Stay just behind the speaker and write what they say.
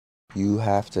You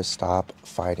have to stop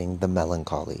fighting the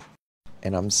melancholy.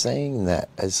 And I'm saying that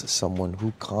as someone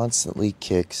who constantly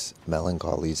kicks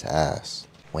melancholy's ass.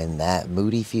 When that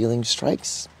moody feeling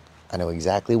strikes, I know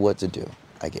exactly what to do.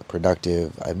 I get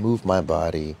productive, I move my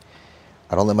body,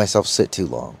 I don't let myself sit too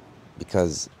long.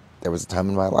 Because there was a time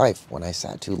in my life when I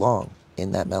sat too long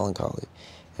in that melancholy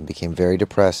and became very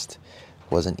depressed,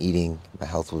 wasn't eating, my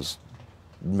health was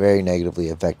very negatively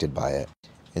affected by it.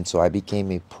 And so I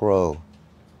became a pro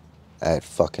at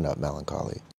fucking up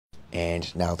melancholy.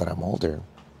 And now that I'm older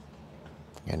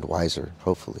and wiser,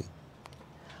 hopefully,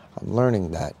 I'm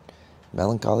learning that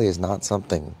melancholy is not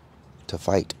something to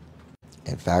fight.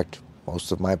 In fact,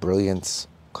 most of my brilliance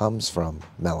comes from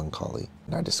melancholy.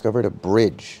 And I discovered a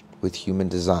bridge with human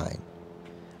design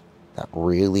that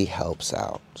really helps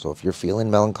out. So if you're feeling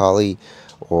melancholy,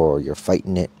 or you're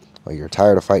fighting it, or you're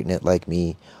tired of fighting it like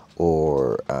me,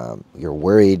 or you're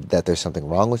worried that there's something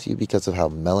wrong with you because of how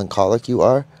melancholic you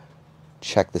are,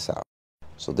 check this out.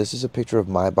 So this is a picture of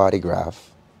my body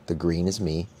graph. The green is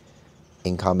me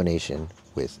in combination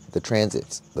with the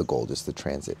transits. The gold is the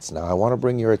transits. Now I want to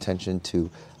bring your attention to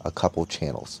a couple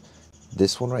channels.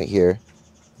 This one right here,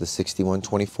 the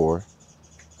 6124,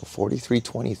 the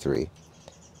 4323,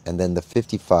 and then the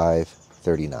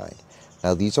 5539.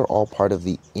 Now these are all part of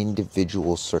the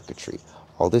individual circuitry.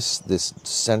 All this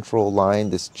central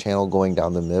line, this channel going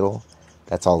down the middle,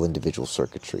 that's all individual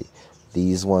circuitry.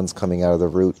 These ones coming out of the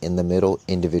root in the middle,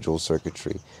 individual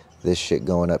circuitry. This shit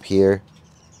going up here,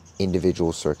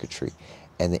 individual circuitry.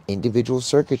 And the individual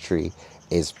circuitry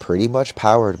is pretty much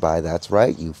powered by, that's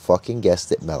right, you fucking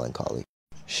guessed it, melancholy.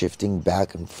 Shifting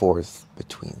back and forth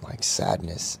between like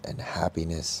sadness and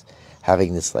happiness,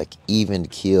 having this like even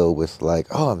keel with like,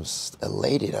 oh, I'm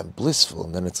elated, I'm blissful,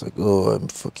 and then it's like, oh, I'm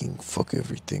fuck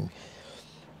everything.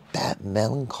 That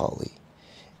melancholy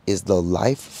is the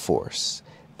life force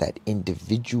that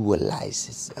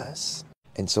individualizes us.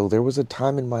 And so there was a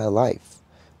time in my life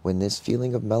when this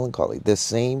feeling of melancholy, the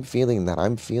same feeling that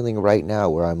I'm feeling right now,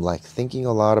 where I'm like thinking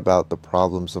a lot about the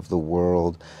problems of the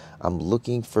world, I'm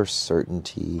looking for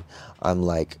certainty, I'm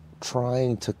like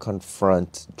trying to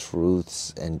confront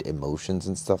truths and emotions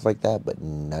and stuff like that, but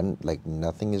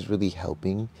nothing is really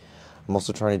helping. I'm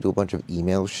also trying to do a bunch of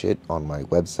email shit on my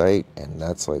website, and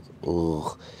that's like,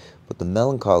 ugh. But the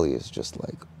melancholy is just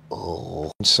like,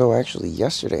 oh. So actually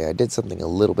yesterday I did something a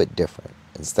little bit different.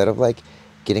 Instead of like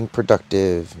getting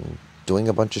productive and doing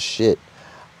a bunch of shit,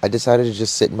 I decided to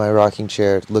just sit in my rocking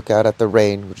chair, look out at the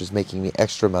rain, which is making me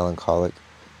extra melancholic,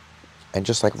 and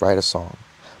just like write a song.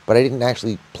 But I didn't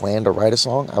actually plan to write a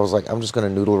song. I was like, I'm just gonna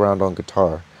noodle around on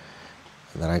guitar.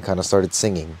 And then I kind of started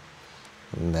singing.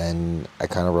 And then I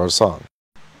kind of wrote a song.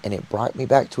 And it brought me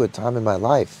back to a time in my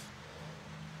life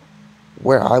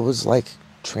where I was like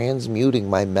transmuting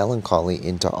my melancholy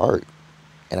into art.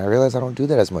 And I realized I don't do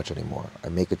that as much anymore. I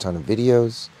make a ton of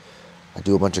videos. I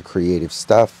do a bunch of creative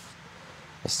stuff.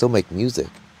 I still make music.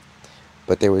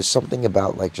 But there was something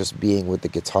about like just being with the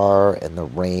guitar and the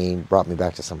rain brought me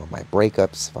back to some of my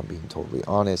breakups, if I'm being totally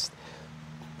honest.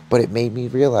 But it made me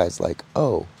realize like,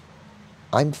 oh,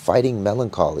 I'm fighting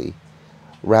melancholy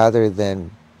rather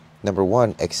than, number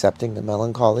one, accepting the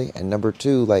melancholy, and number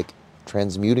two, like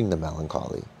transmuting the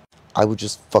melancholy. I would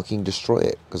just fucking destroy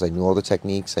it because I knew all the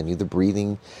techniques. I knew the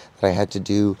breathing that I had to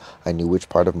do. I knew which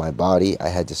part of my body I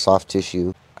had to soft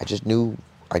tissue. I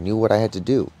knew what I had to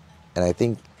do. And I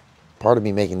think part of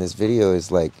me making this video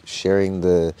is like sharing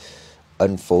the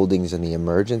unfoldings and the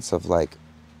emergence of like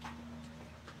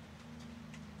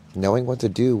knowing what to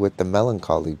do with the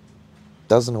melancholy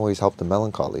doesn't always help the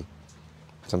melancholy.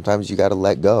 Sometimes you got to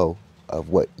let go of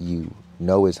what you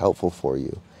know is helpful for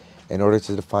you in order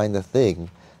to define the thing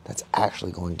that's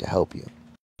actually going to help you.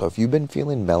 So if you've been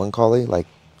feeling melancholy like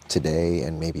today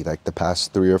and maybe like the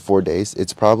past 3 or 4 days,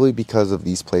 it's probably because of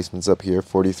these placements up here,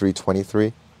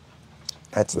 4323.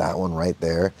 That's that one right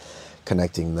there,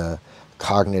 connecting the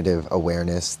cognitive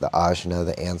awareness, the ajna,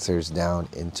 the answers down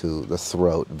into the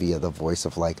throat via the voice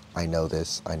of like, I know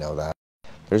this, I know that.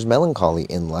 There's melancholy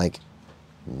in like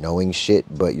knowing shit,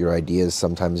 but your ideas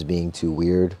sometimes being too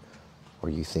weird, or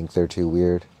you think they're too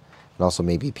weird. And also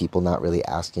maybe people not really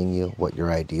asking you what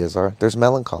your ideas are. There's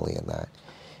melancholy in that.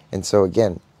 And so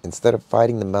again, instead of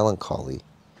fighting the melancholy,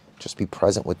 just be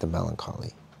present with the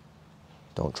melancholy.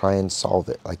 Don't try and solve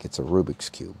it like it's a Rubik's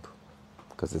Cube,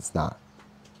 because it's not.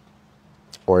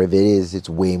 Or if it is, it's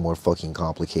way more fucking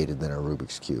complicated than a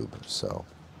Rubik's Cube. So,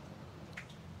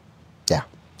 yeah,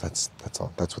 that's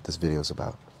all. That's what this video is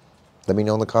about. Let me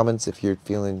know in the comments if you're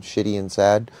feeling shitty and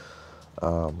sad.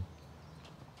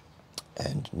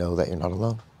 And know that you're not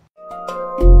alone.